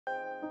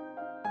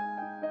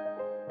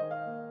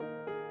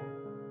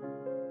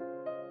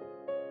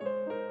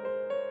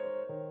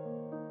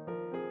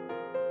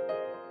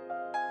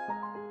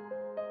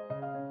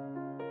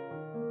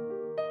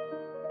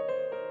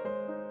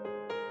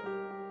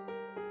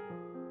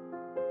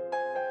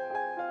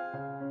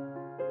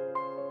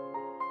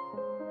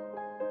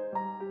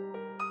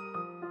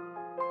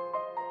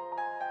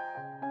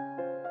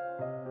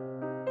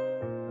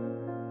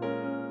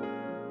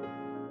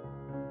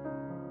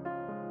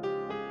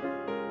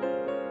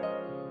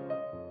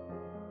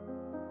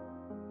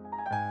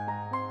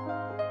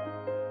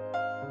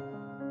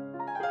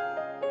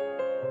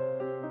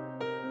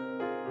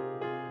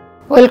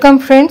Welcome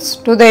friends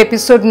to the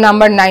episode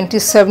number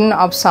 97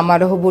 of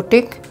Samaroho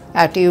Boutique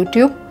at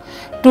YouTube.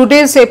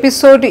 Today's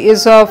episode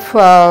is of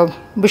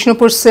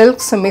Bishnupur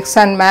silks mix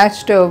and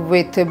matched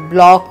with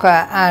block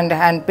and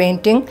hand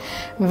painting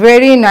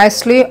very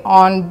nicely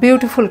on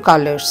beautiful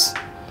colors.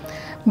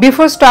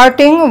 Before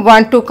starting,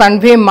 want to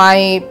convey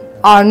my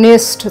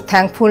earnest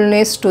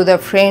thankfulness to the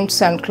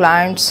friends and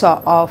clients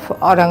of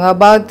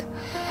Aurangabad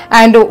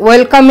and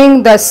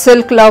welcoming the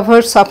silk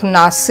lovers of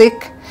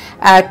Nashik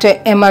at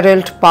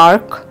Emerald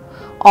Park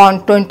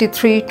on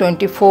 23,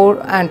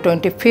 24 and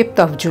 25th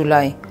of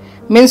July.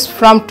 Means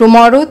from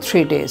tomorrow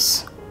 3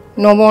 days.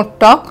 No more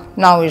talk,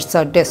 now it's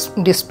a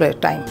display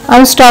time.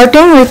 I'm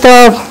starting with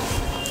a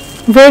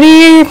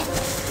very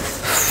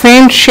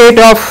faint shade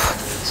of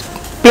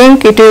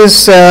pink. It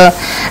is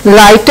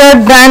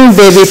lighter than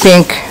baby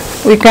pink.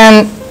 We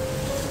can,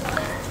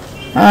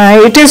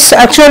 it is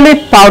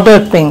actually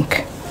powder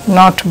pink,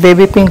 not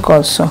baby pink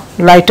also,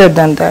 lighter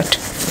than that.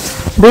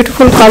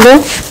 Beautiful color.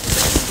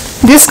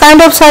 This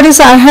kind of sarees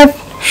I have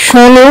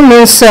shown you,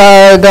 means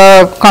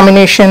the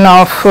combination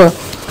of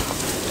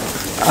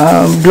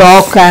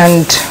block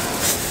and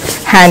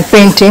hand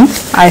painting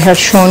I have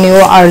shown you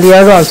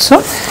earlier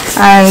also,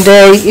 and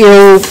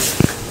you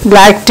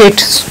liked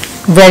it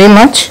very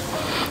much.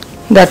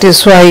 That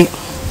is why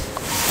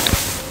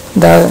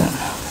the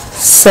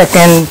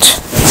second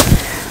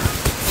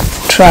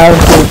trial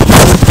to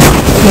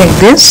make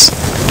this.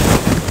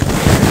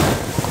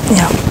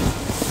 Yeah.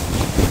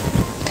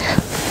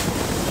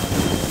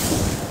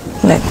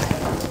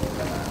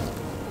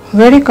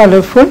 Very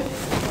colorful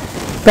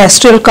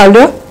pastel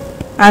color,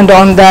 and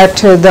on that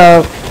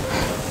the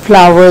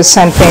flowers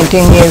and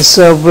painting is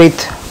with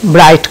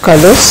bright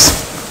colors.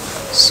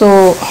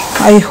 So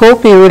I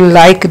hope you will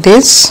like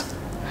this.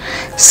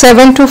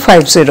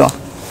 7250.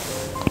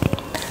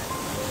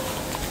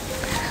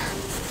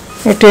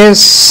 It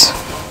is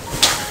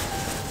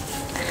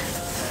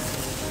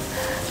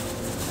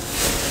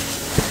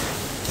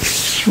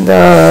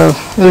the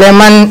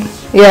lemon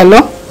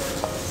yellow,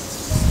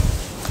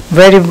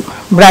 very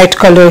bright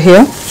color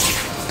here.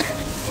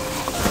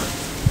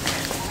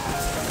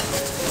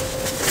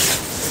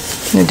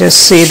 You just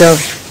see the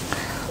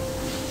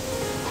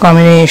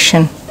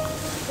combination,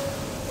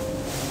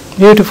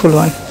 beautiful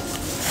one.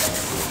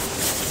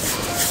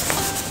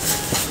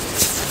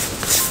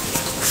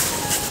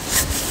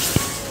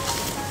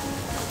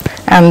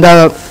 And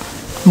the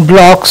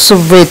blocks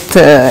with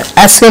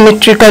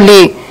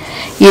asymmetrically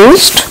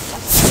used.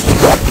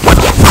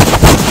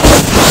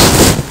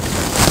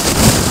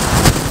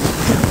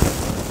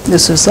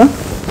 This is a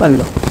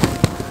pallu.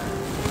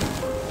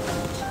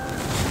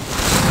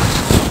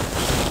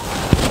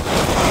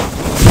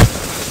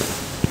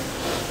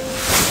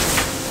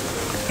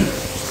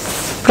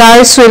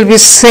 Price will be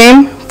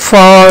same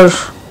for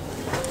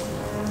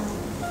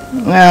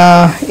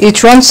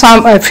each one.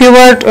 A few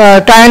were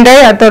tie and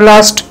dye at the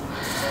last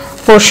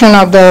portion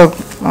of the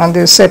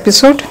this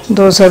episode.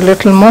 Those are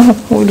little more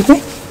will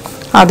be.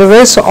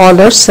 Otherwise,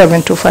 all are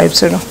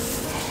 7250.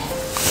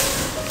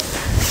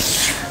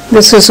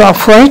 This is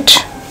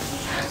off-white,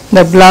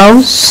 the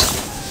blouse,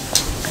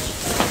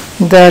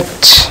 that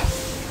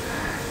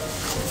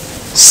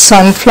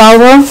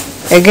sunflower,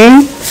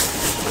 again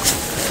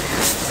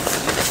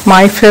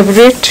my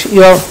favorite,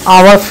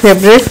 our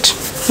favorite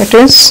it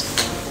is,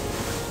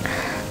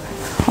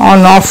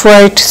 on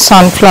off-white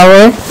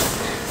sunflower,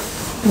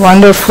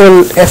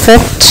 wonderful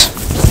effect.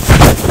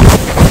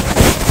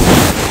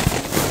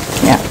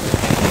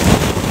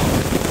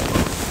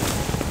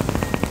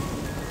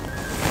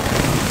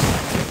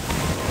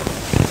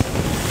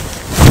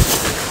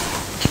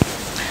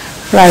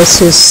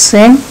 Price is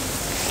same,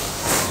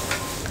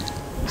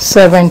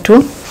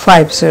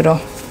 7250.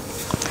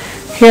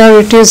 Here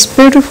it is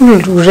beautiful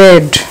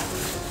red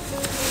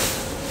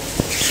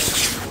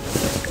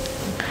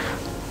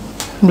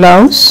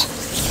blouse,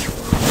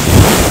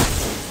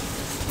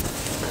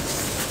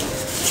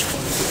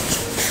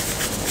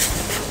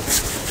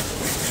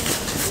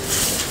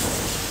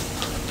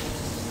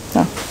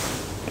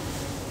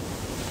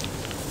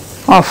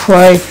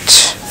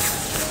 off-white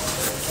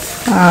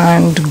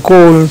and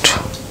gold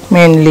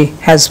mainly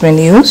has been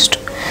used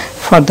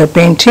for the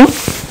painting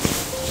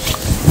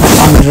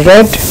on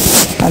red,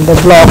 and the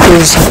block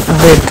is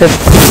with the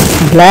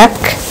black,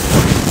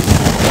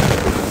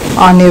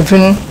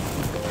 uneven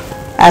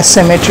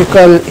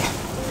asymmetrical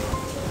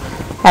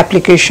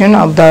application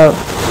of the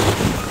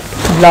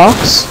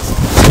blocks.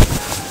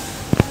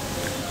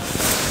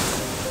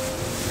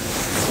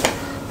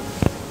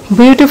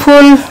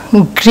 Beautiful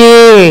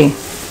grey.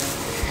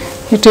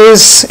 It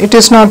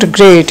is not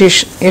grey, it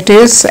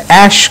is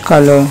ash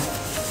color.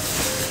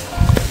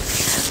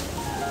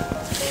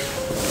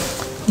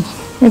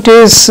 It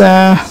is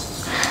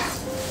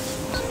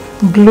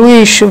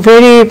bluish,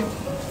 very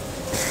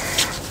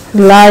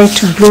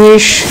light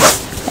bluish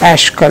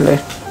ash color,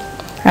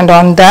 and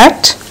on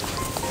that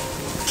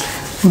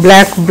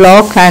black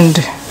block and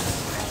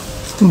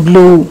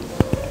blue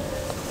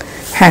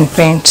hand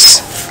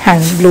paints,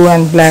 blue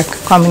and black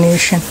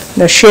combination.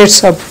 The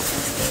shades of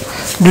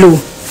blue.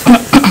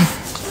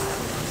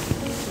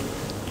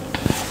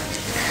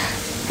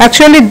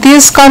 Actually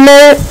this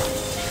color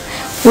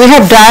we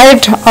have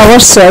dyed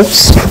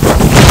ourselves,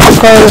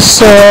 because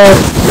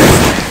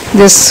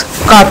this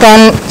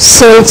cotton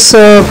silks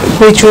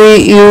which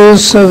we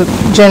use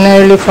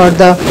generally for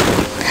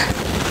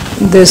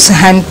this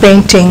hand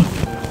painting,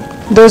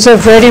 those are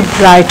very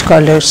bright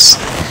colors.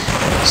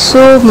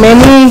 So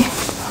many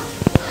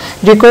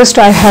requests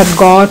I have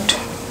got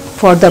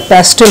for the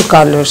pastel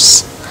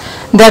colors.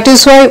 That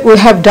is why we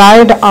have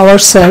dyed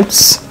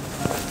ourselves,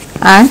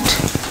 and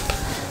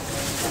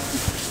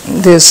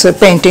this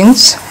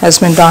paintings has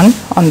been done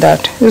on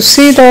that. You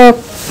see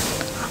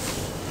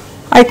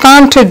I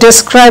can't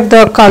describe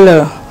the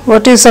color.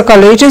 What is the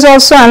color? It is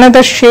also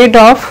another shade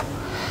of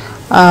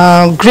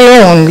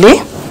gray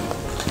only.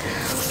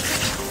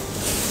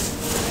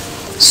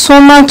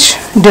 So much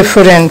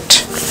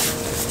different.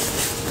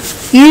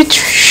 Each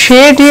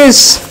shade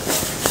is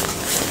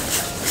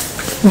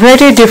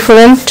very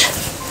different,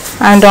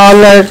 and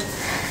all are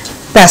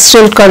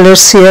pastel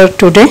colors here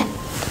today.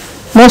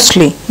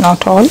 Mostly,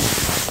 not all,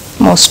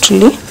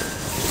 mostly.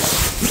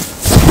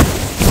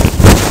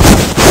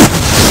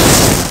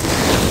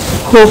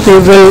 Hope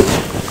you will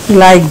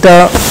like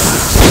the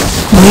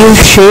new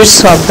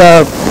shades of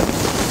the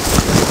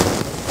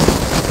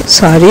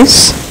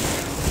sarees,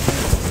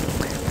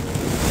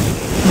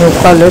 new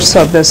colors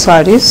of the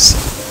sarees.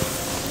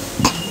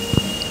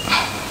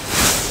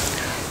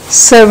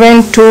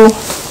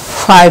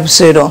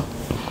 7250.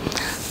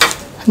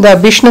 The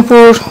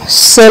Bishnupur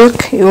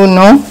silk, you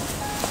know,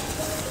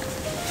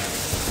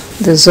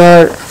 these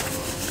are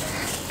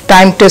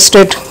time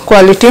tested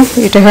quality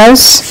it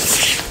has,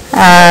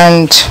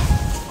 and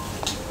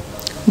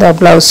the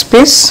blouse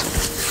piece,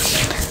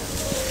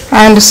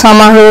 and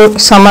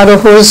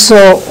Samaroho's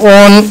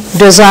own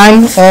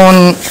design,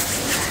 own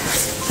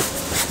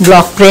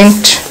block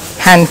print,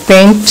 hand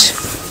paint.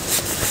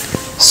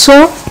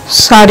 So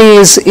saree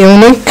is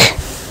unique,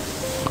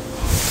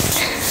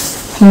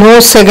 no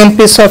second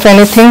piece of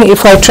anything.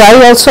 If I try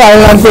also, I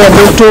will not be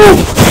able to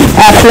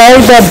apply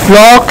the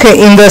block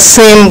in the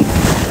same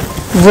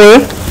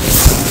way,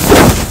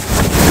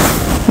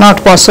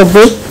 not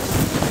possible.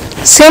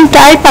 Same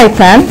type I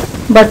can,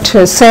 but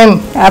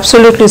same,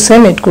 absolutely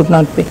same it could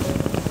not be.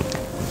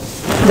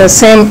 The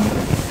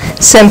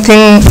same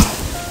thing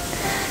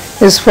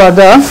is for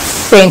the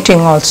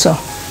painting also.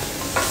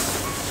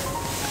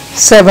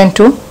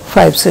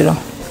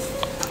 7250.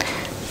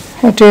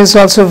 It is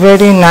also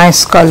very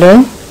nice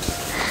color,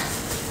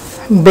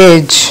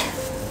 beige,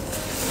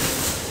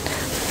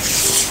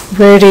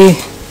 very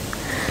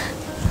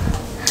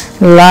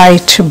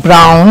light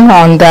brown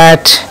on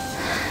that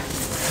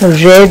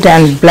red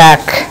and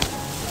black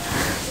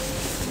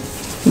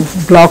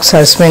blocks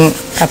has been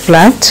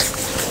applied.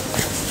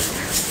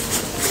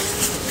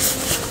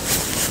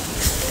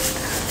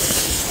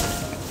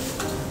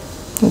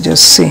 You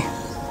just see,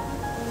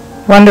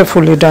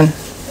 wonderfully done.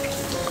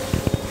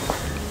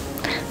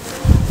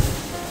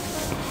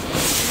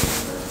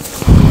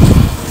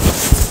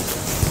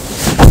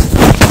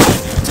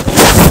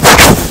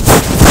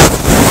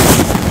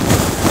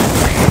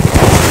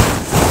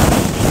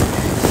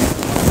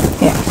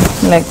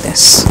 Like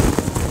this.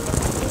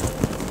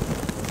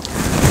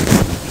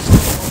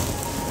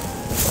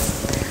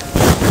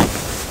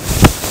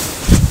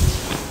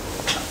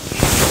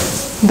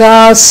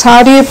 The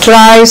saree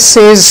price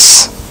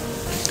is,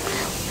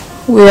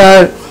 we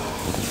are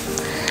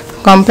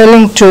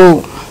compelling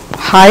to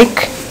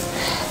hike,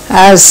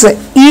 as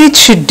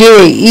each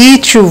day,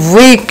 each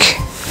week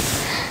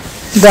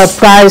the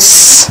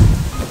price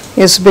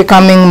is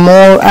becoming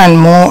more and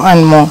more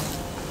and more.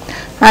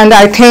 And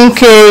I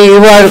think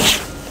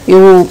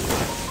you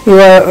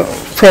are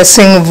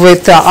facing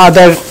with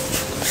other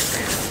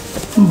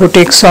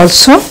boutiques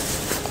also.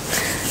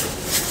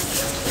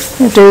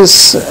 It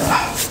is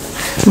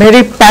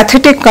very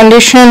pathetic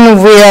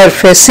condition we are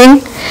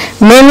facing.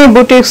 Many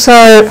boutiques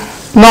are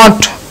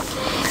not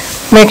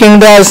making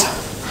the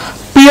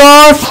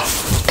pure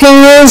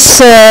thing, is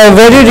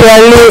very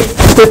rarely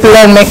people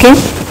are making,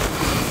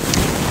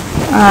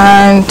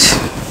 and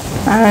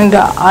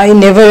I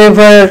never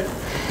ever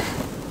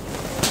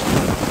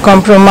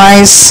can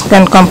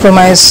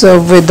compromise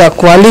with the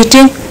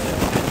quality.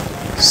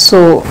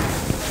 So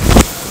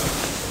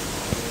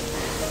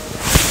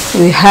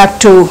we have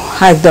to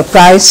hike the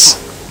price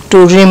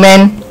to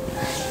remain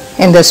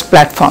in this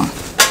platform.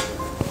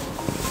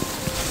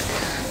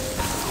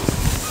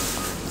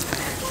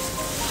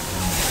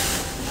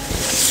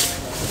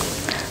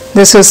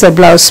 This is the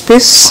blouse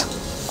piece.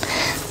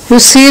 You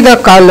see the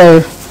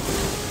color,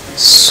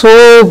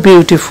 so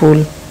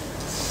beautiful.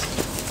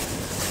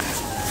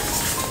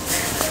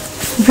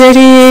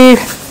 Very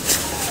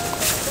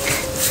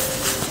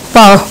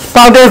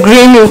powder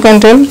green, you can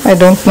tell, I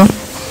don't know.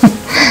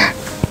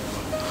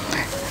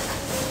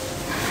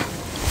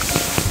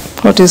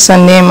 What is the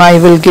name I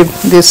will give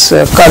this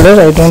color,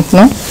 I don't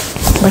know,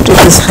 but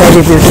it is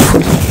very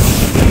beautiful,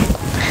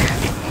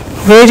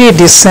 very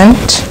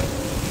decent.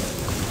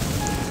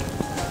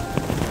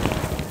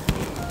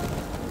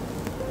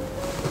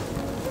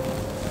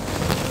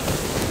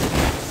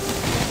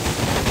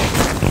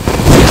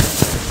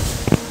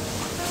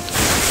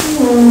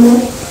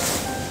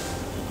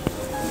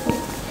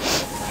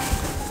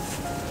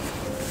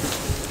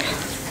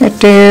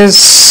 it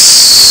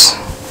is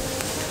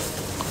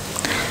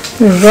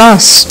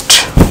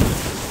rust,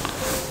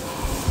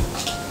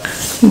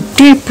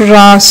 deep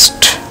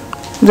rust.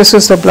 This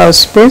is the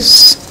blouse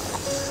piece.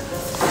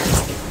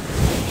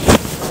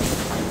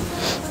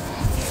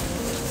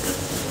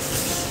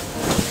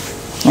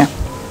 Yeah,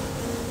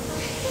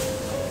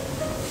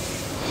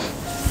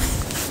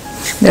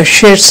 the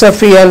shades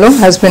of yellow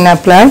has been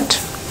applied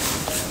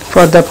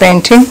for the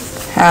painting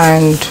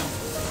and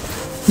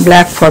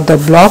black for the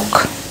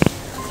block.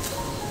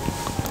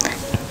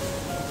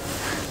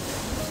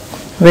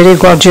 Very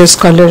gorgeous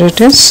color it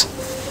is,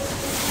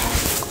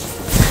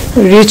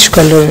 rich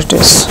color it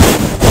is.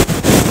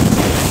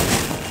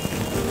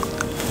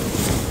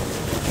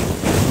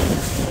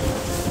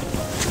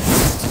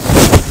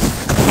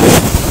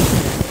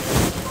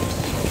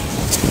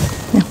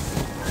 Yeah.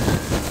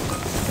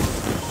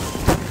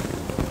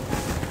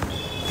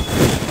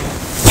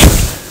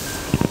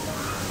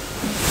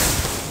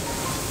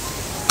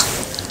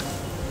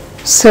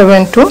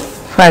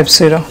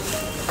 (7250).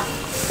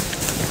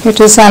 It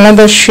is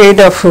another shade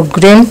of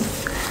green,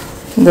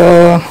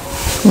 the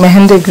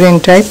Mehendi green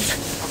type.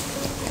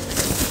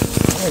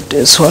 It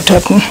is what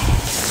happened.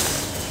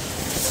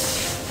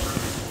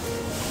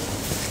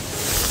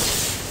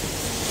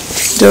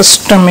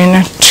 Just a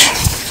minute.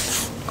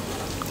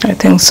 I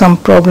think some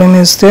problem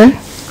is there.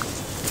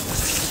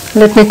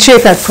 Let me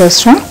check at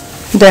first,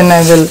 then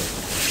I will.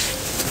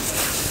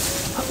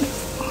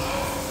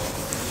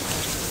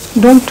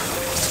 Don't.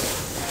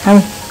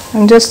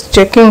 I'm just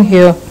checking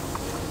here.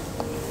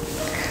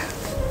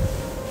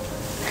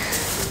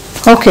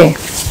 Okay,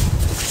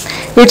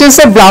 it is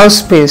a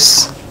blouse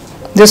piece.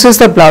 This is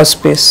the blouse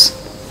piece.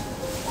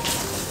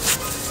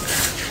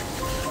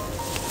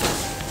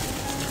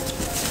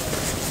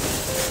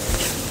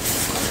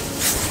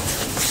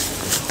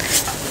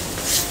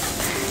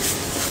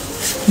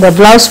 The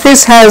blouse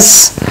piece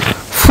has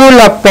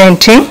full of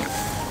painting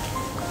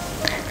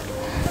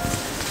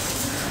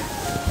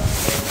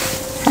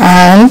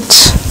and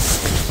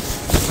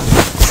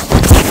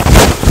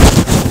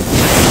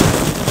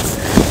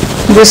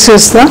this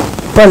is the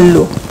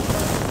pallu,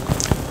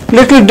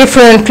 little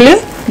differently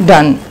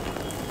done.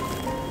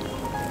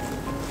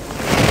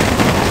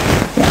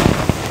 Yeah.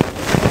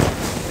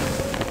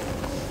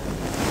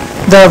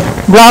 The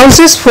blouse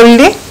is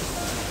fully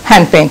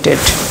hand painted.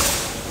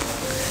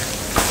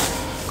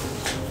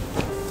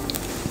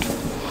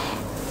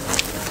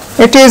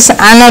 It is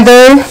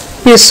another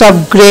piece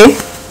of grey,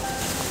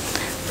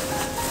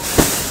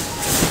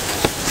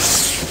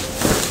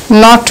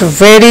 not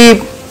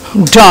very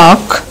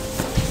dark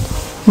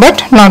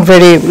but not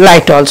very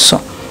light also.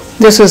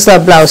 This is the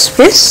blouse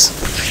piece.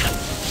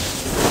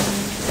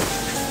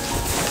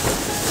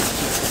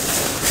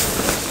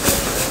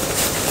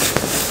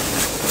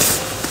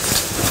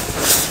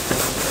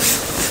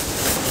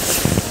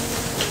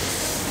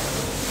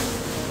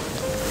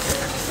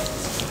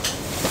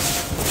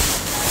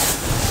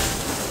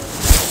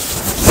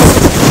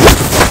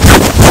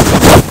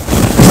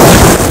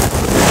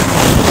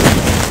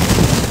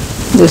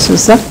 This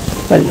is the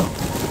pallu.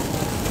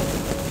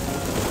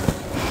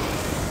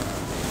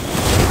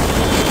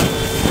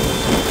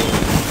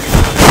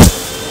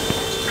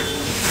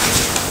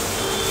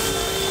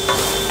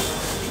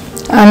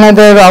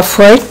 Another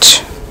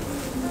off-white,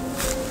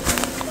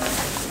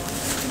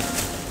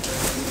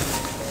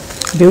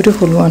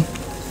 beautiful one.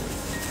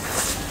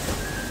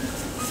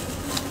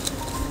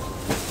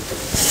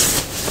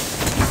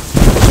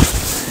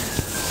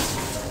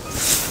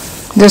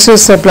 This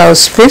is the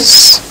blouse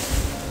piece.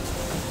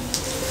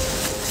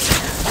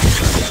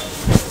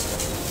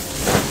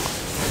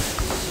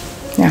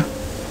 Yeah.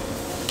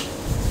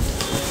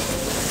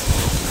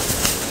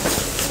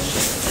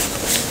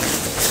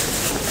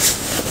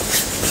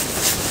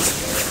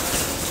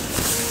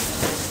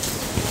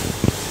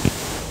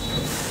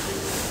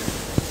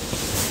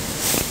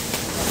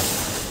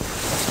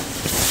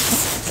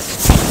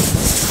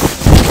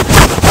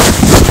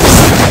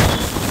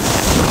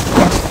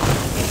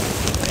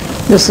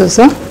 This is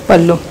a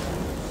pallu.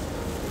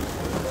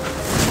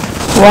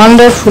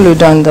 Wonderfully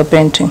done, the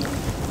painting.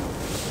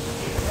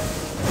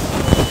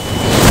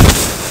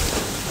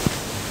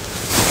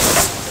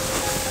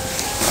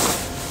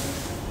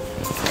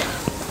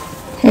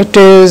 It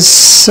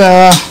is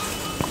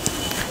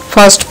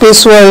first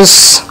piece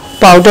was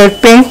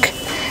powdered pink.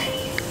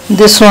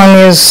 This one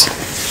is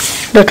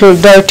little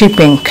dirty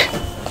pink.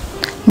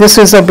 This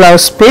is a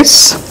blouse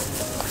piece.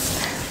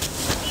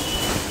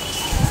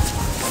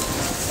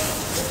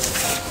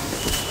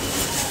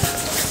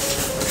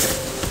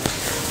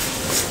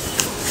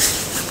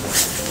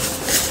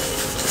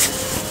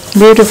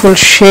 Beautiful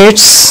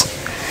shades,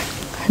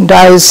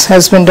 dyes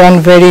has been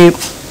done very,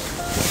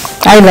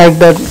 I like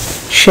the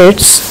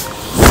shades,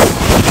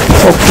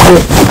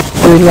 hopefully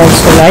you will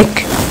also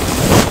like.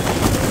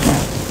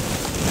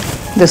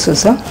 This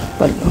is a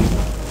pallu.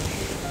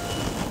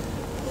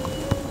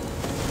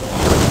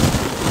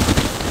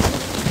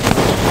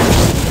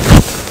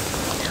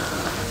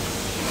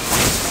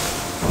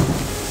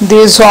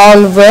 These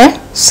all were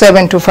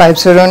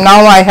 7250.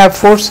 Now I have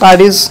 4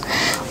 sarees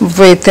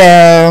with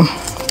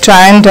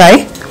tie and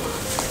dye.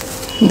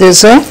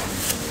 These are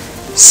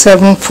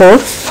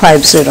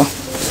 7450.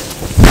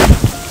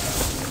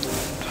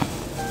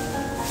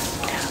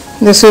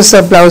 This is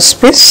the blouse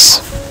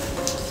piece.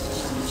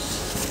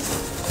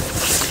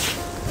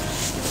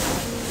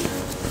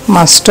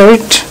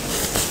 Mustard.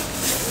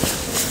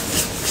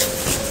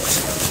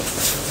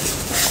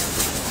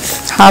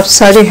 Half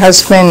saree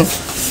has been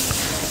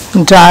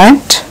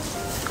dyed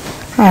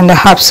and a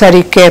half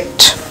saree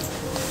kept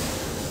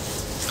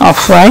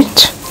off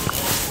white,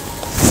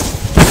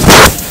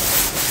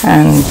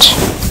 and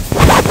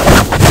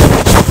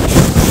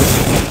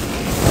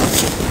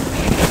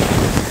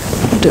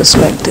it is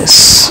like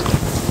this.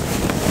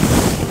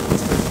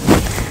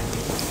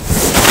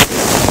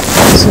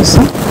 This is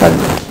the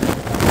color.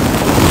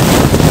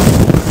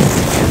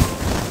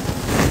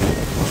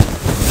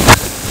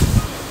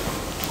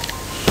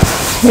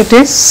 It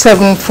is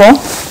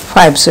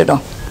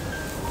 7450.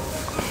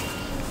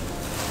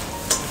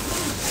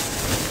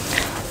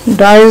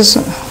 Dyes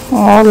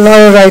all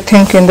are, I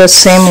think, in the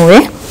same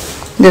way.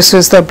 This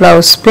is the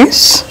blouse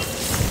piece.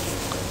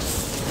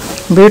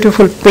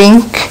 Beautiful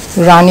pink,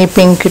 Rani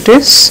pink it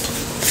is.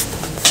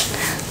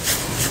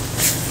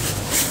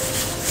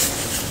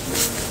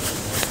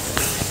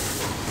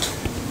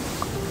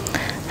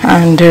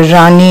 And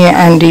Rani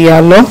and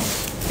yellow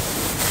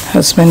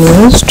has been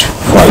used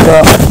for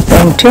the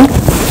painting.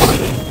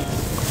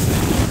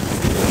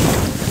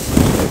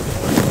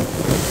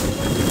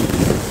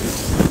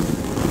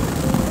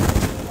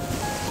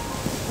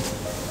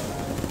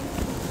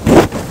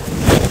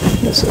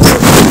 This is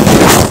it.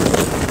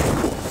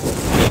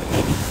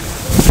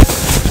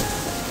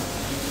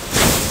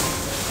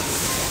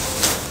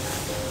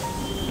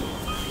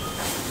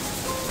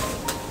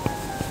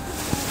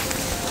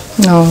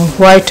 Now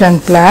white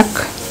and black.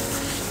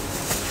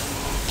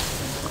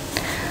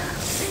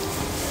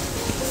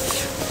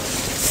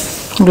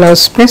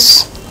 Blouse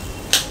piece,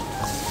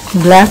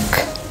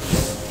 black,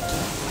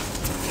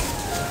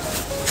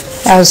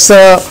 as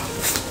the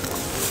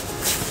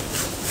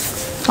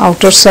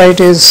outer side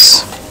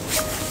is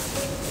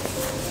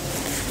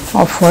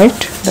off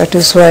white, that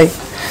is why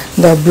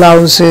the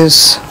blouse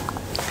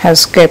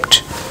has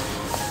kept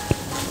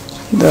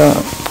the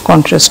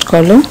contrast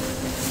color.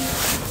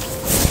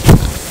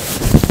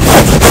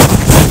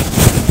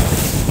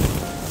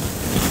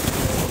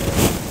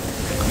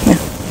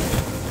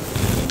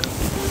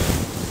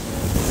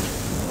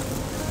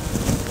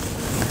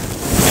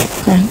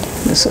 And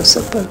this is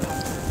the pallu.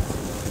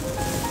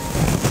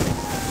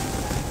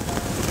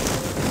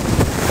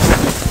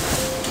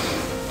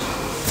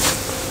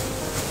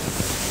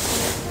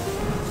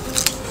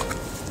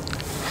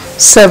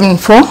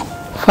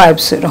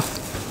 $7450.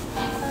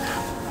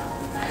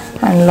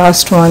 And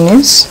last one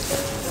is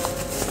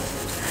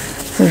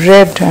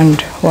red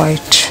and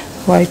white,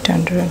 white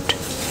and red.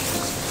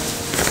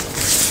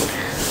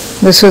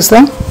 This is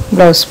the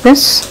blouse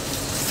piece.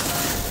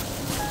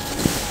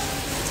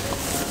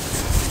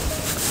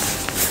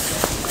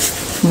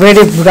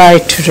 Very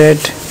bright red,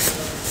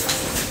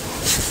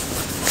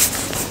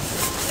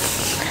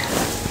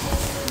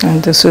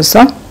 and this is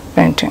the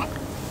painting.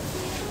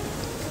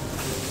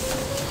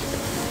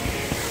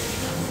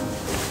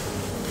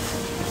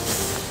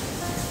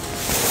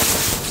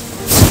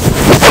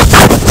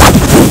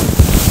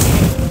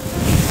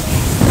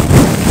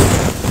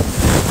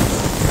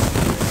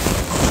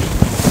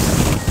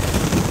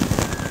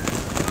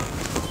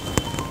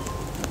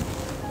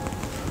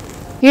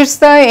 It's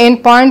the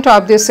end point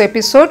of this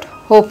episode.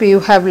 Hope you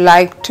have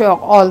liked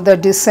all the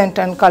decent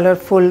and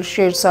colorful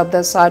shades of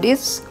the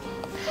sarees.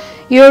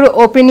 Your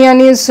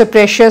opinion is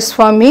precious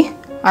for me.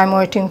 I'm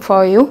waiting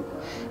for you.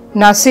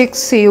 Nashik,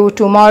 see you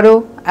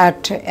tomorrow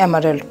at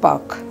Emerald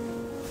Park.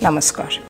 Namaskar.